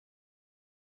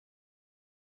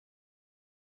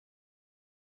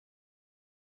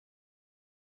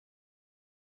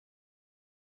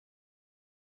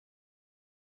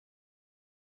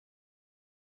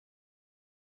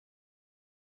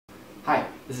Hi,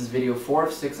 this is video 4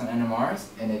 of 6 on NMRs,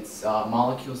 and it's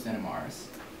molecules to NMRs.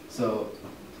 So,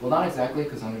 well, not exactly,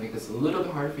 because I'm going to make this a little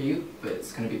bit harder for you, but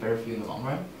it's going to be better for you in the long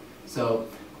run. So,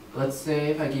 let's say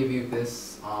if I give you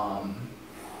this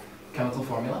chemical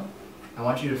formula, I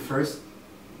want you to first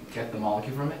get the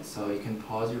molecule from it, so you can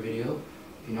pause your video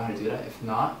if you know how to do that. If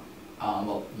not,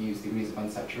 we'll use degrees of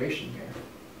unsaturation here.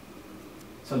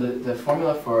 So the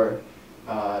formula for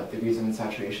degrees of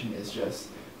unsaturation is just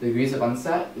the degrees of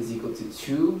unsat is equal to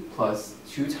 2 plus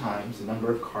 2 times the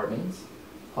number of carbons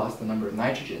plus the number of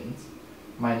nitrogens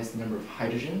minus the number of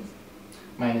hydrogens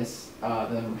minus the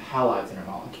number of halides in our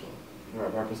molecule,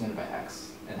 represented by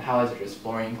X. And halides are just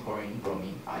fluorine, chlorine,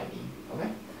 bromine, iodine.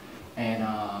 Okay? And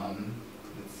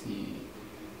let's see.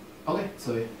 Okay,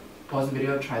 so pause the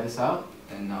video, try this out,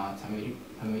 and tell me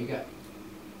what you get.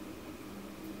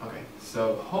 Okay,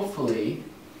 so hopefully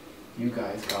you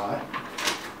guys got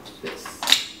this.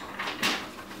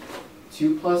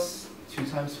 2 plus 2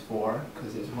 times 4,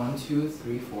 because there's 1, 2,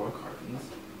 3, 4 carbons,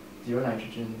 0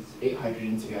 nitrogens, 8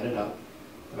 hydrogens, if you add it up,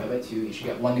 divided by 2, you should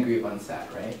get 1 degree of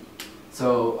unsat, right?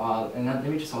 So, and let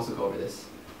me just also go over this.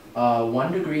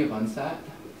 1 degree of unsat,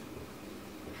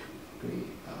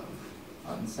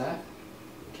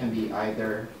 can be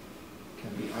either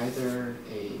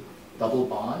a double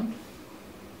bond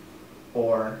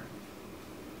or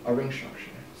a ring structure.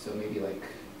 So maybe like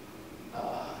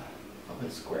I'll put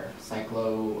a square.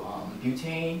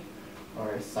 Cyclobutane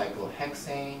or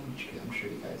cyclohexane, which I'm sure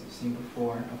you guys have seen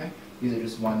before. Okay, these are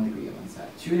just 1 degree of unsat.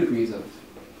 2 degrees of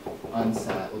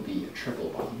unsat will be a triple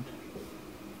bond.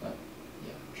 But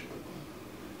yeah, triple bond.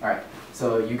 All right,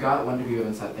 so you got 1 degree of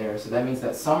unsat there. So that means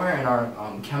that somewhere in our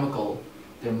chemical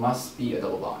there must be a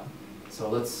double bond. So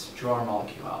let's draw our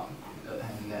molecule out,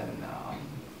 and then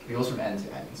it goes from end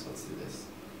to end. So let's do this.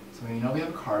 So we know we have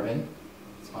a carbon.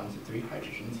 It's bonded to 3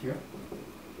 hydrogens here.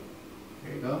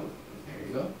 There you go. There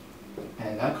you go.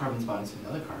 And that carbon's bonded to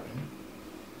another carbon.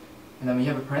 And then we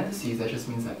have a parentheses. That just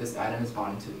means that this atom is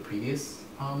bonded to the previous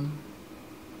atom.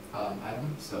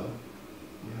 So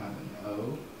you have an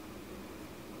O.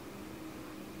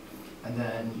 And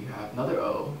then you have another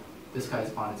O. This guy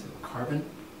is bonded to the carbon.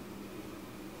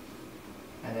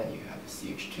 And then you have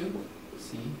CH2,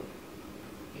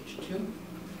 CH2.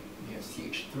 You have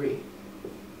CH3.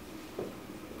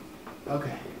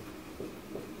 Okay,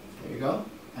 there you go.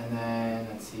 And then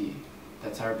let's see,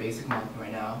 that's our basic molecule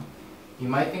right now. You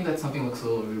might think that something looks a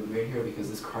little weird here because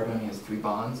this carbon only has 3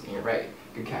 bonds, and you're right,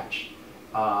 good catch.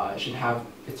 It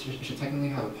should technically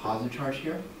have a positive charge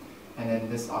here, and then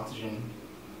this oxygen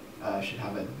should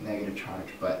have a negative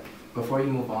charge. But before you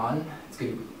move on, it's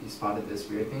good you spotted this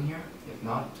weird thing here. If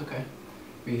not, it's okay.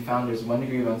 We found there's 1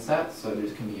 degree of unsat, so there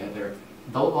can be either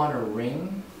double bond or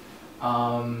ring.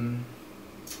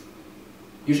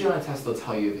 Usually on a test they'll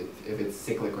tell you if it's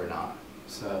cyclic or not,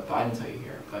 so, but I didn't tell you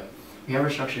here. But we have a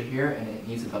structure here and it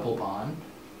needs a double bond,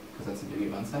 because that's a degree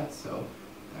of unsat, so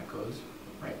that goes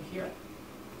right here.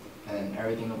 And then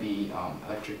everything will be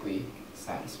electrically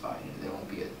satisfied, and there won't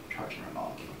be a charge in our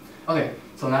molecule. Okay,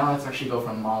 so now let's actually go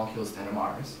from molecules to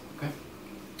NMRs, okay?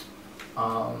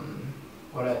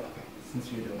 Okay,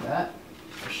 since you're doing that,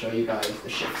 I'll show you guys the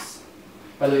shifts.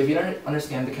 By the way, if you don't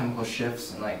understand the chemical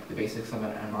shifts and like the basics of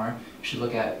an NMR, you should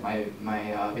look at my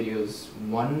videos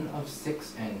 1 of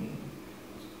 6 and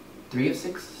 3 of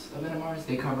 6 of NMRs.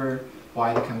 They cover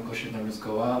why the chemical shift numbers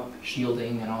go up,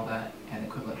 shielding and all that, and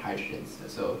equivalent hydrogens.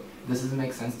 So if this doesn't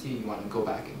make sense to you, you want to go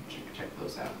back and check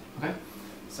those out. Okay?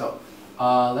 So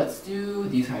let's do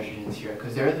these hydrogens here,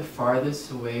 because they're the farthest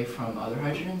away from other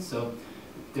hydrogens. So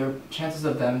their chances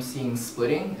of them seeing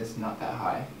splitting is not that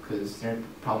high, because they're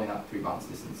probably not 3 bonds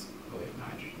distance away from the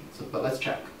hydrogen. So, but let's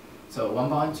check. So 1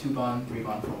 bond, 2 bond, 3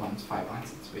 bond, 4 bonds, 5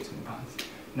 bonds. It's way too many bonds.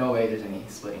 No way there's any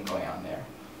splitting going on there.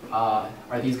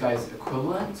 Are these guys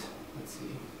equivalent? Let's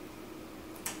see.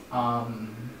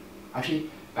 Actually,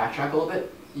 backtrack a little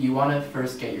bit. You want to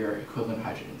first get your equivalent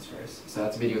hydrogens first. So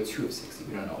that's video 2 of 6 if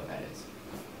you don't know what that is.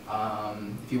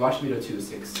 If you watch video 2 of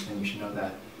 6, then you should know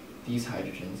that these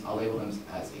hydrogens, I'll label them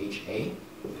as HA,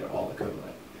 they're all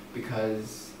equivalent.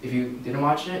 Because if you didn't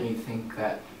watch it and you think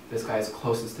that this guy is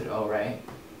closest to the O, right,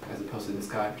 as opposed to this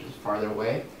guy, which is farther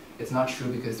away, it's not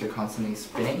true because they're constantly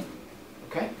spinning.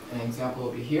 Okay, an example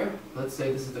over here, let's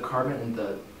say this is the carbon and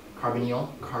the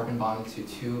carbonyl, carbon bonded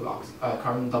to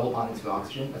carbon double bonded to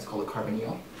oxygen, that's called a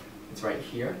carbonyl. It's right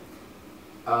here.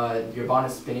 Your bond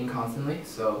is spinning constantly,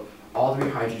 so all 3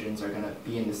 hydrogens are going to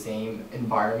be in the same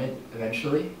environment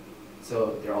eventually.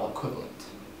 So they're all equivalent.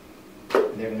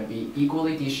 And they're going to be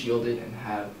equally deshielded and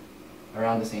have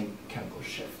around the same chemical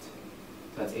shift.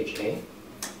 So that's HA.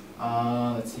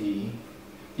 Let's see.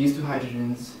 These 2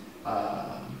 hydrogens,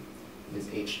 is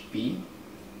HB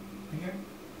right here,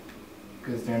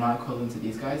 because they're not equivalent to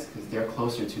these guys, because they're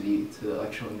closer to the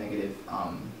electronegative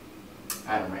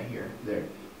atom right here.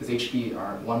 Because HB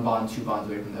are 1 bond, 2 bonds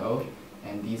away from the O,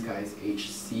 and these guys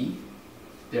HC,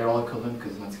 they're all equivalent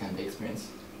because once again they experience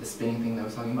the spinning thing that I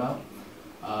was talking about.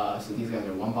 So these guys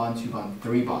are 1 bond, 2 bond,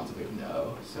 3 bonds away from the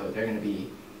O. So they're going to be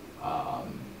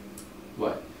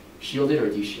what? Shielded or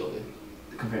de-shielded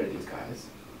compared to these guys?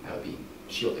 That would be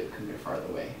shielded because they're farther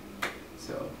away.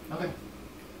 So okay,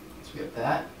 so we have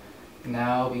that.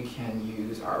 Now we can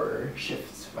use our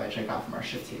shifts, which I check out from our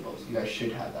shift tables. You guys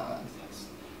should have that on the test.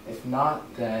 If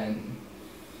not, then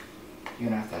you're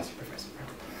gonna have to ask your professor for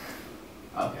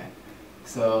help. Okay,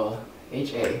 so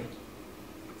HA.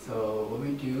 So what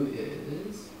we do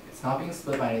is, it's not being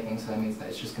split by anything, so that means that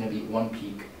it's just gonna be one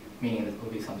peak, meaning that it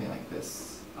will be something like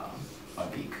this, one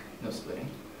peak, no splitting,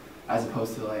 as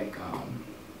opposed to like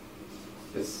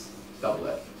this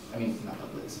doublet. I mean, not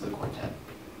doublet, it's the quartet.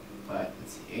 But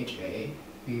let's see,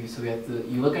 HA. So we have to,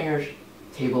 you look at your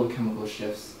table of chemical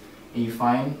shifts, and you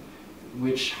find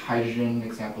which hydrogen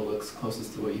example looks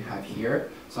closest to what you have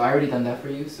here. So I already done that for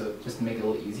you, so just to make it a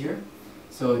little easier.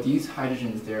 So these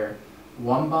hydrogens, they're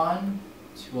 1 bond,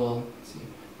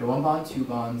 they're 1 bond, 2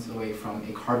 bonds away from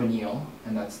a carbonyl,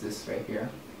 and that's this right here,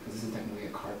 because this is technically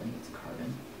a carbon, it's a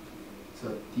carbon.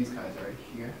 So these guys are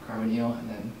here, carbonyl, and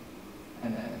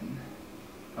then,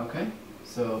 okay.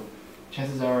 So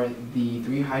chances are the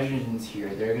 3 hydrogens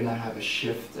here, they're gonna have a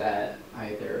shift at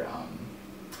either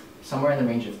somewhere in the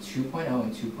range of 2.0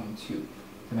 and 2.2,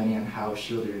 depending on how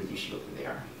shielded or de-shielded they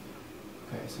are.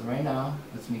 Okay, so right now,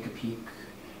 let's make a peak.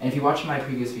 And if you watch my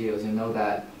previous videos, you'll know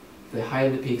that the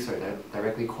height of the peaks are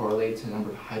directly correlated to the number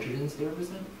of hydrogens they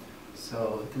represent.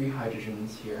 So 3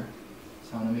 hydrogens here.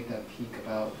 So I'm gonna make that peak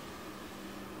about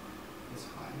this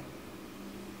high.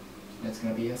 And it's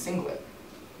gonna be a singlet.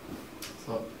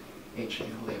 So HA,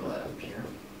 we'll label that up here.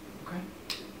 Okay?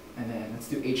 And then let's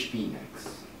do HB next.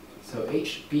 So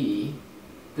HB,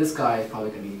 this guy is probably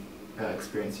going to be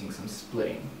experiencing some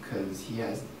splitting because he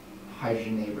has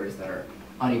hydrogen neighbors that are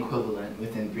unequivalent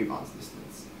within 3 bonds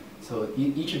distance. So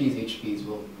each of these HBs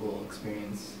will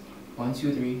experience 1,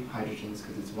 2, 3 hydrogens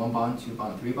because it's 1 bond, 2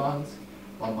 bond, 3 bonds,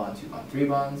 1 bond, 2 bond, 3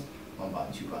 bonds, 1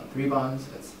 bond, 2 bond, 3 bonds.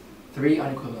 That's 3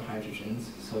 unequivalent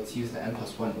hydrogens. So let's use the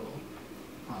n+1 rule.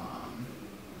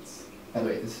 By the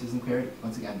way, this isn't clear.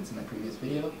 Once again, it's in my previous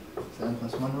video. So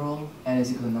n+1 rule, n is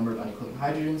equal to the number of unequivalent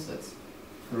hydrogens. That's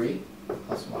 3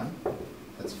 plus 1.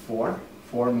 That's 4.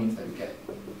 4 means that we get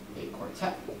a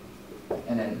quartet.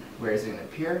 And then where is it going to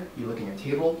appear? You look in your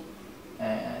table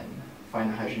and find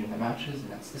the hydrogen that matches,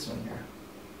 and that's this one here,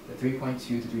 the 3.2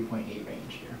 to 3.8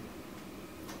 range here.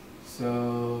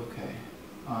 So okay,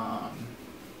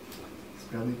 it's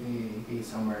probably be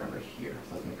somewhere over here.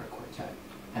 So let's make our quartet.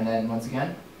 And then once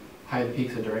again, height of the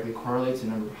peaks are directly correlated to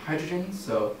the number of hydrogens,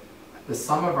 so the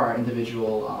sum of our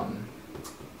individual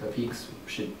the peaks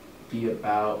should be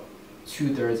about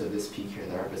 2/3 of this peak here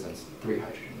that represents 3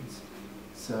 hydrogens.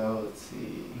 So let's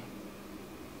see,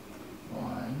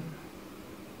 1,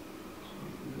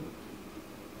 2,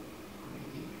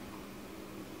 3.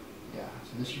 Yeah,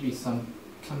 so this should be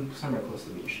somewhere close to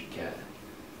what you should get.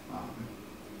 Let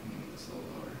me make this a little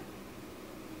lower.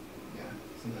 Yeah,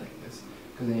 something like this.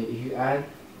 Because if you add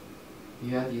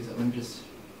these up, let me just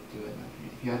do it.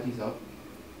 If you add these up,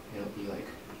 it'll be like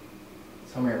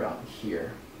somewhere around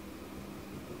here.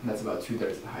 And that's about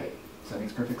 2/3 the height. So that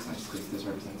makes perfect sense because this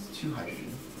represents 2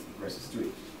 hydrogens versus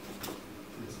 3.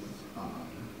 This is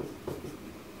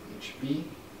HB.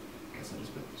 I guess I'll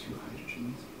just put 2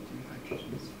 hydrogens, 3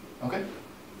 hydrogens. Okay.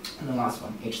 And then last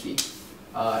one, HC.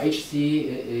 HC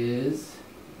is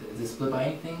it split by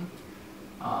anything?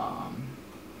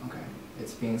 Okay,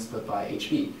 it's being split by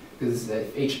HB. Because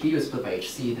if HB was split by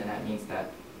HC, then that means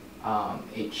that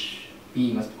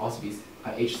HB must also be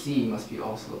HC must be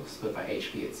also split by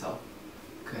HB itself.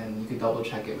 And you could double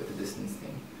check it with the distance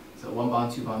thing. So 1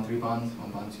 bond, 2 bond, 3 bonds,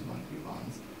 1 bond, 2 bond, 3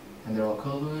 bonds, and they're all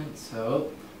equivalent.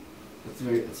 So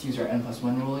let's use our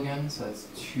n+1 rule again. So that's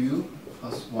 2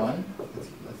 plus 1. That's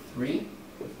equal to 3.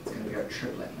 It's going to be our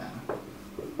triplet now.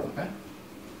 Okay.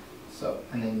 So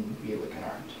and then we look at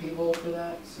our table for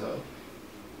that. So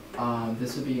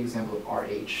this would be an example of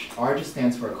RH. R just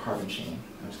stands for a carbon chain.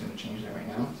 I'm just going to change that right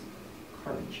now.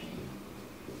 Carbon chain.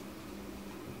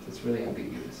 So it's really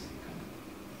ambiguous.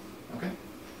 Okay?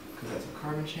 Because that's a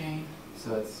carbon chain.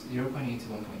 So it's 0.8 to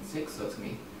 1.6, so it's going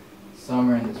to be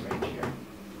somewhere in this range here.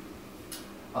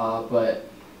 But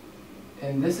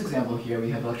in this example here, we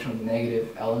have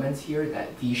electronegative elements here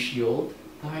that de-shield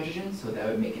the hydrogen, so that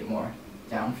would make it more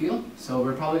downfield. So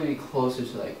we're probably closer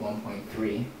to like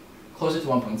 1.3 closer to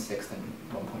 1.6 than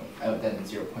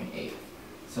 0.8.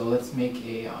 So let's make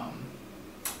a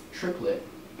triplet,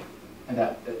 and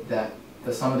that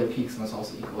the sum of their peaks must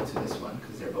also equal to this one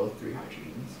because they're both 3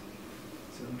 hydrogens.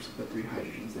 So I'm just put 3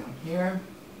 hydrogens down here.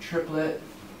 Triplet.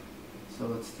 So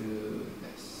let's do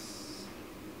this.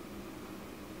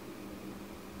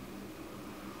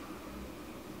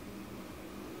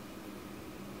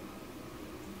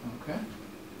 Okay.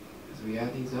 As we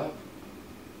add these up,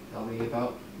 they'll be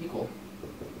about equal.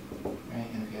 Right?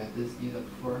 And if you add these up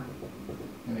before,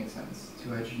 it makes sense. 2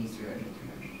 hydrogens, 3 hydrogens, 3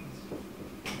 hydrogens.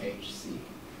 HC.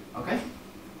 Okay?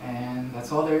 And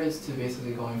that's all there is to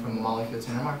basically going from a molecule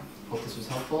to NMR. Hope this was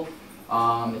helpful.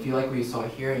 If you like what you saw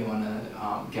here and you want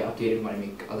to get updated when I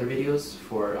make other videos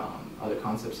for other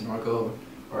concepts in Orgo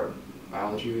or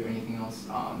biology or anything else,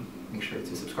 make sure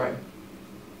to subscribe.